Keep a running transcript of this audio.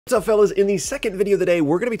What's up, fellas? In the second video of the day,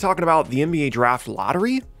 we're going to be talking about the NBA Draft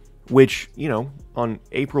Lottery, which, on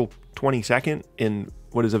April 22nd, in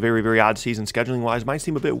what is a very, very odd season scheduling-wise, might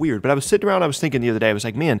seem a bit weird. But I was sitting around, I was thinking the other day, I was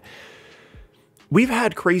like, man, we've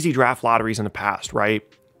had crazy draft lotteries in the past, right?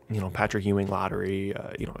 Patrick Ewing lottery,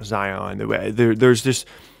 Zion. There's just,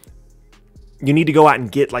 you need to go out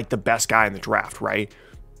and get, like, the best guy in the draft, right?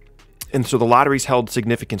 And so the lottery's held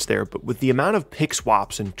significance there. But with the amount of pick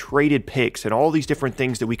swaps and traded picks and all these different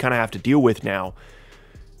things that we kind of have to deal with now,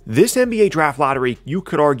 this NBA draft lottery, you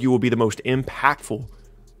could argue, will be the most impactful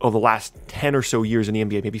of the last 10 or so years in the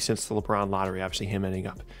NBA, maybe since the LeBron lottery, obviously him ending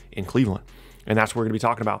up in Cleveland. And that's what we're going to be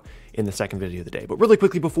talking about in the second video of the day. But really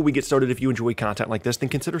quickly, before we get started, if you enjoy content like this, then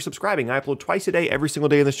consider subscribing. I upload twice a day, every single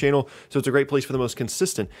day on this channel, so it's a great place for the most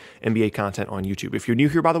consistent NBA content on YouTube. If you're new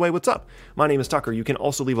here, by the way, what's up? My name is Tucker. You can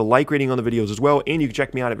also leave a like rating on the videos as well, and you can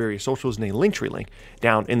check me out at various socials in a Linktree link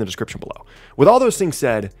down in the description below. With all those things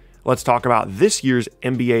said, let's talk about this year's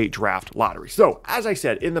NBA draft lottery. So, as I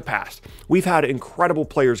said, in the past, we've had incredible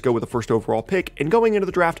players go with the first overall pick, and going into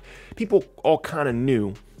the draft, people all kind of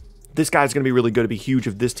knew this guy's going to be really good to be huge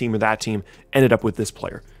if this team or that team ended up with this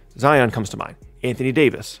player. Zion comes to mind. Anthony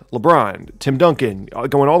Davis, LeBron, Tim Duncan,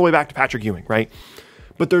 going all the way back to Patrick Ewing, right?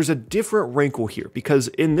 But there's a different wrinkle here because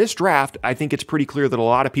in this draft, I think it's pretty clear that a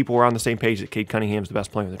lot of people are on the same page that Cade Cunningham's the best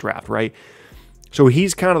player in the draft, right? So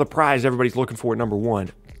he's kind of the prize everybody's looking for at number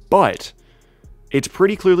one. But it's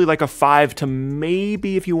pretty clearly like a 5 to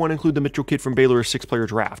maybe, if you want to include the Mitchell kid from Baylor, a 6-player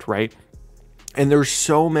draft, right? And there's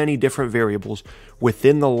so many different variables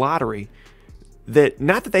within the lottery that,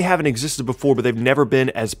 not that they haven't existed before, but they've never been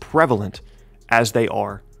as prevalent as they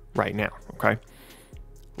are right now, okay?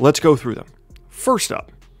 Let's go through them. First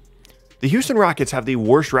up, the Houston Rockets have the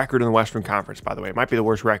worst record in the Western Conference, by the way. It might be the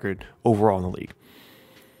worst record overall in the league.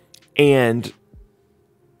 And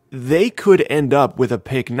they could end up with a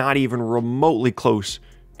pick not even remotely close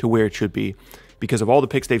to where it should be because of all the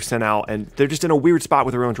picks they've sent out, and they're just in a weird spot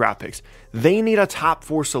with their own draft picks. They need a top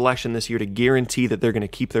 4 selection this year to guarantee that they're going to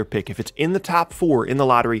keep their pick. If it's in the top 4 in the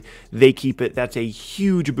lottery, they keep it. That's a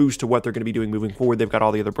huge boost to what they're going to be doing moving forward. They've got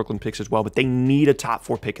all the other Brooklyn picks as well, but they need a top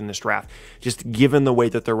 4 pick in this draft. Just given the way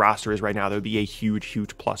that their roster is right now, that would be a huge,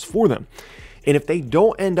 huge plus for them. And if they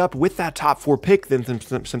don't end up with that top 4 pick, then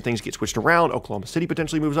some things get switched around. Oklahoma City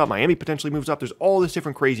potentially moves up. Miami potentially moves up. There's all this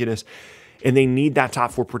different craziness, and they need that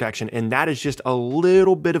top 4 protection. And that is just a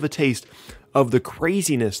little bit of a taste of the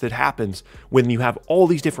craziness that happens when you have all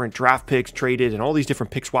these different draft picks traded and all these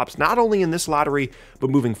different pick swaps, not only in this lottery,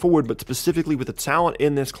 but moving forward, but specifically with the talent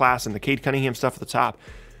in this class and the Cade Cunningham stuff at the top.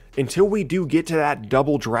 Until we do get to that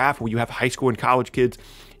double draft where you have high school and college kids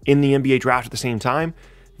in the NBA draft at the same time,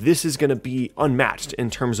 this is going to be unmatched in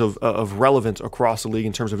terms of relevance across the league,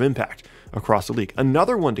 in terms of impact across the league.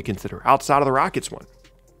 Another one to consider outside of the Rockets one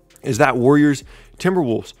is that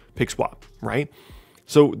Warriors-Timberwolves pick swap, right?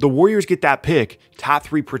 So the Warriors get that pick, top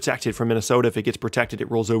 3 protected from Minnesota. If it gets protected, it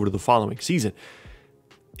rolls over to the following season.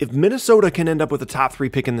 If Minnesota can end up with a top 3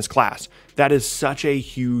 pick in this class, that is such a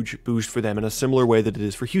huge boost for them in a similar way that it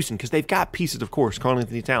is for Houston, because they've got pieces, of course.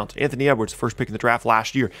 Karl-Anthony Towns, Anthony Edwards, first pick in the draft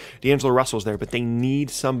last year. D'Angelo Russell's there, but they need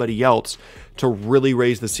somebody else to really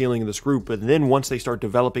raise the ceiling of this group. But then once they start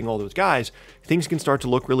developing all those guys, things can start to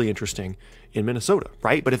look really interesting in Minnesota,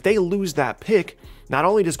 right? But if they lose that pick, not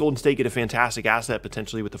only does Golden State get a fantastic asset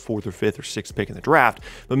potentially with the 4th or 5th or 6th pick in the draft,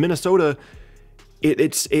 but Minnesota,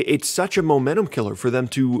 it's such a momentum killer for them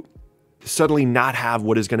to suddenly not have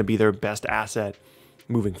what is going to be their best asset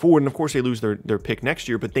moving forward. And of course, they lose their pick next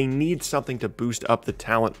year, but they need something to boost up the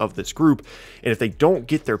talent of this group. And if they don't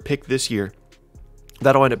get their pick this year,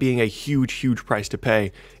 that'll end up being a huge, huge price to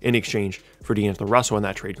pay in exchange for D'Angelo Russell in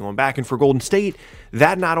that trade going back. And for Golden State,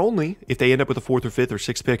 that not only, if they end up with a 4th or 5th or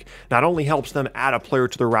 6th pick, not only helps them add a player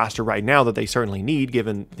to their roster right now that they certainly need,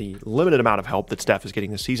 given the limited amount of help that Steph is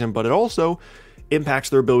getting this season, but it also impacts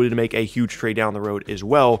their ability to make a huge trade down the road as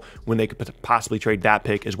well, when they could possibly trade that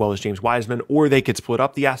pick as well as James Wiseman, or they could split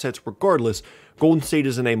up the assets. Regardless, Golden State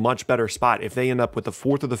is in a much better spot if they end up with the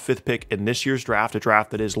 4th or the 5th pick in this year's draft, a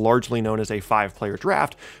draft that is largely known as a 5-player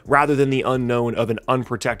draft, rather than the unknown of an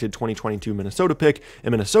unprotected 2022 Minnesota pick,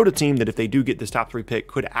 a Minnesota team that, if they do get this top 3 pick,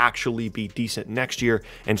 could actually be decent next year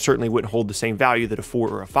and certainly wouldn't hold the same value that a 4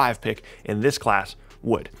 or a 5 pick in this class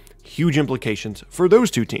would. Huge implications for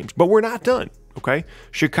those two teams, but we're not done. Okay,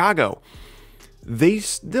 Chicago, they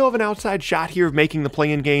still have an outside shot here of making the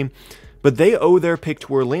play-in game, but they owe their pick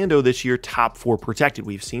to Orlando this year, top 4 protected.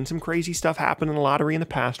 We've seen some crazy stuff happen in the lottery in the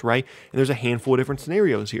past, right? And there's a handful of different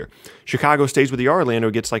scenarios here. Chicago stays with the Orlando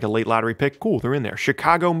gets like a late lottery pick. Cool, they're in there.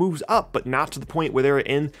 Chicago moves up, but not to the point where they're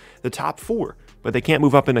in the top 4. but they can't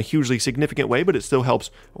move up in a hugely significant way, but it still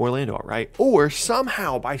helps Orlando out, right? Or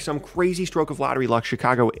somehow, by some crazy stroke of lottery luck,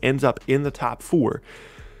 Chicago ends up in the top 4.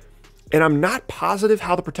 And I'm not positive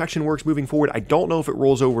how the protection works moving forward. I don't know if it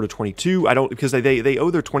rolls over to 22. I don't, because they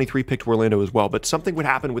owe their 23 pick to Orlando as well. But something would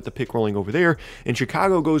happen with the pick rolling over there. And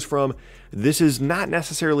Chicago goes from, this is not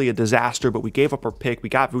necessarily a disaster, but we gave up our pick. We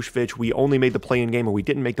got Vucevic. We only made the play-in game, or we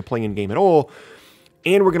didn't make the play-in game at all.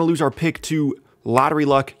 And we're going to lose our pick to lottery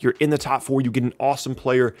luck. You're in the top 4. You get an awesome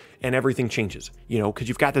player, and everything changes. You know, because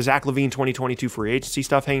you've got the Zach LaVine 2022 free agency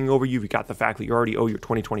stuff hanging over you. You've got the fact that you already owe your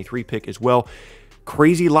 2023 pick as well.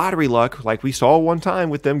 Crazy lottery luck, like we saw one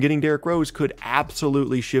time with them getting Derrick Rose, could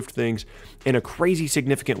absolutely shift things in a crazy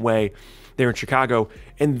significant way there in Chicago.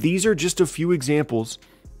 And these are just a few examples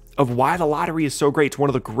of why the lottery is so great. It's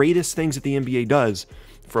one of the greatest things that the NBA does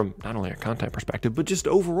from not only a content perspective, but just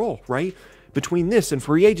overall, right? Between this and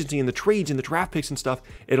free agency and the trades and the draft picks and stuff,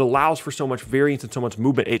 it allows for so much variance and so much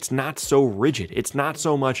movement. It's not so rigid. It's not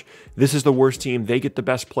so much, this is the worst team, they get the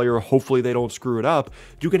best player, hopefully they don't screw it up.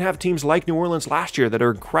 You can have teams like New Orleans last year that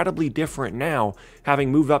are incredibly different now,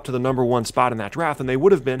 having moved up to the number 1 spot in that draft than they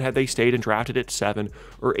would have been had they stayed and drafted at 7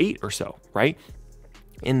 or 8 or so, right?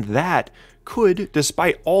 And that could,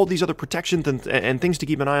 despite all these other protections and things to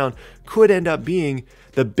keep an eye on, could end up being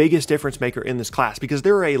the biggest difference maker in this class, because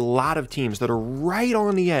there are a lot of teams that are right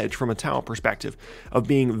on the edge from a talent perspective of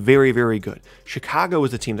being very, very good. Chicago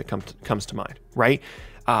is the team that comes to mind, right?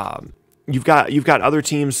 You've got other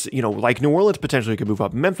teams, you know, like New Orleans potentially could move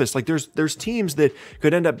up. Memphis, like there's teams that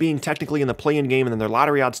could end up being technically in the play-in game, and then their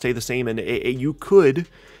lottery odds stay the same, and you could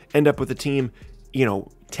end up with a team, you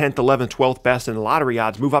know, 10th, 11th, 12th best in the lottery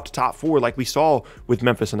odds, move up to top 4 like we saw with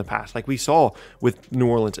Memphis in the past, like we saw with New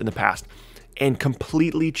Orleans in the past, and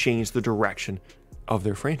completely change the direction of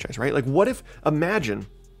their franchise, right? Like what if, imagine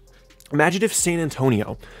if San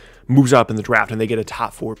Antonio moves up in the draft and they get a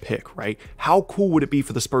top 4 pick, right? How cool would it be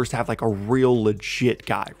for the Spurs to have like a real legit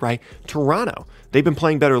guy, right? Toronto, they've been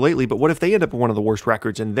playing better lately, but what if they end up with one of the worst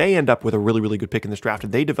records and they end up with a really, really good pick in this draft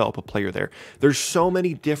and they develop a player there? There's so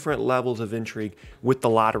many different levels of intrigue with the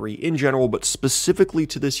lottery in general, but specifically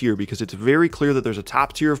to this year, because it's very clear that there's a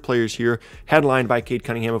top tier of players here, headlined by Cade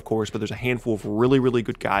Cunningham, of course, but there's a handful of really, really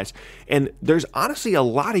good guys. And there's honestly a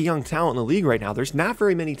lot of young talent in the league right now. There's not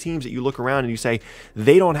very many teams that you look around and you say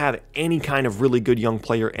they don't have any kind of really good young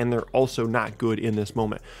player, and they're also not good in this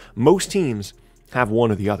moment. Most teams have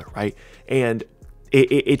one or the other, right? And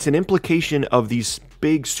it's an implication of these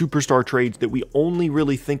big superstar trades that we only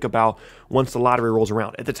really think about once the lottery rolls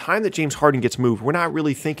around. At the time that James Harden gets moved, we're not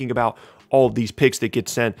really thinking about all of these picks that get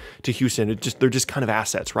sent to Houston. They're just kind of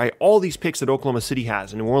assets, right? All these picks that Oklahoma City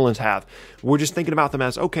has and New Orleans have, we're just thinking about them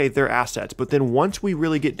as, okay, they're assets. But then once we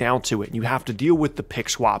really get down to it, you have to deal with the pick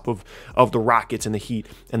swap of the Rockets and the Heat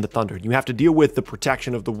and the Thunder. You have to deal with the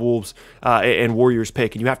protection of the Wolves and Warriors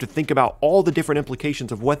pick. And you have to think about all the different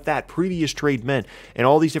implications of what that previous trade meant and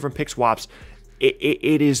all these different pick swaps.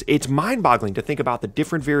 It's mind-boggling to think about the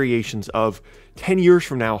different variations of 10 years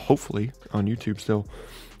from now, hopefully on YouTube still.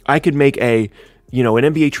 I could make an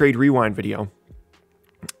NBA trade rewind video,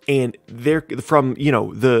 and there from,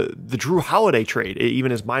 the Drew Holiday trade,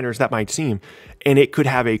 even as minor as that might seem, and it could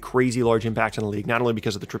have a crazy large impact on the league, not only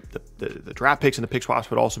because of the draft picks and the pick swaps,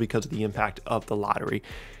 but also because of the impact of the lottery.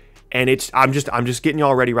 And I'm just getting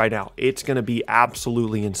y'all ready right now. It's going to be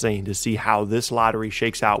absolutely insane to see how this lottery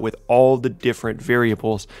shakes out with all the different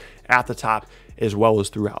variables at the top as well as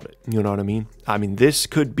throughout it. You know what I mean? I mean, this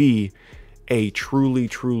could be a truly,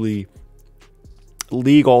 truly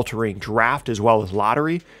league-altering draft as well as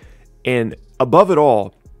lottery. And above it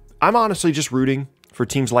all, I'm honestly just rooting for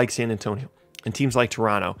teams like San Antonio and teams like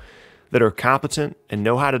Toronto that are competent and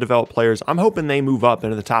know how to develop players. I'm hoping they move up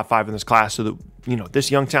into the top 5 in this class so that,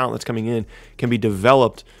 this young talent that's coming in can be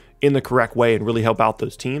developed in the correct way and really help out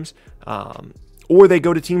those teams. Or they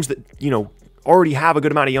go to teams that, already have a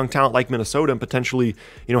good amount of young talent like Minnesota and potentially,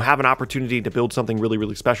 have an opportunity to build something really,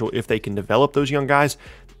 really special if they can develop those young guys.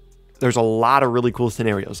 There's a lot of really cool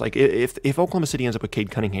scenarios. Like if Oklahoma City ends up with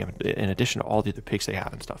Cade Cunningham in addition to all the other picks they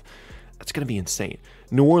have and stuff, that's going to be insane.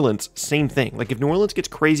 New Orleans, same thing. Like if New Orleans gets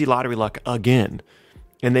crazy lottery luck again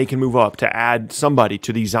and they can move up to add somebody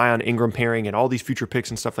to the Zion Ingram pairing and all these future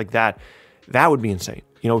picks and stuff like that, that would be insane.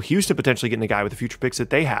 Houston potentially getting a guy with the future picks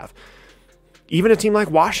that they have. even a team like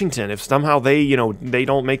Washington, if somehow they, they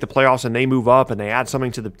don't make the playoffs and they move up and they add something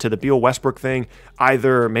to the Beal Westbrook thing,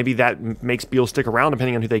 either maybe that makes Beal stick around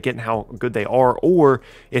depending on who they get and how good they are, or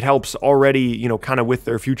it helps already, kind of with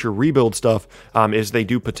their future rebuild stuff, is they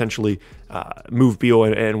do potentially move Beal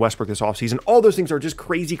and Westbrook this offseason. All those things are just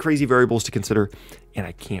crazy, crazy variables to consider, and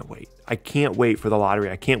I can't wait. I can't wait for the lottery.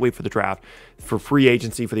 I can't wait for the draft, for free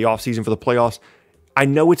agency, for the offseason, for the playoffs. I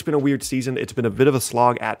know it's been a weird season. It's been a bit of a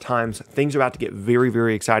slog at times. Things are about to get very,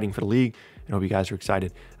 very exciting for the league. I hope you guys are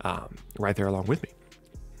excited right there along with me.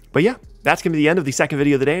 But yeah, that's going to be the end of the second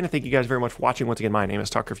video of the day, and I thank you guys very much for watching. Once again, my name is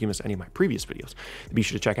Tucker. If you missed any of my previous videos, be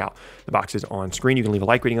sure to check out the boxes on screen. You can leave a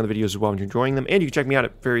like rating on the videos as well when you're enjoying them, and you can check me out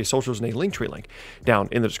at various socials and a Linktree link down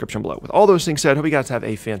in the description below. With all those things said, hope you guys have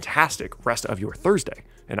a fantastic rest of your Thursday,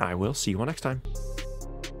 and I will see you all next time.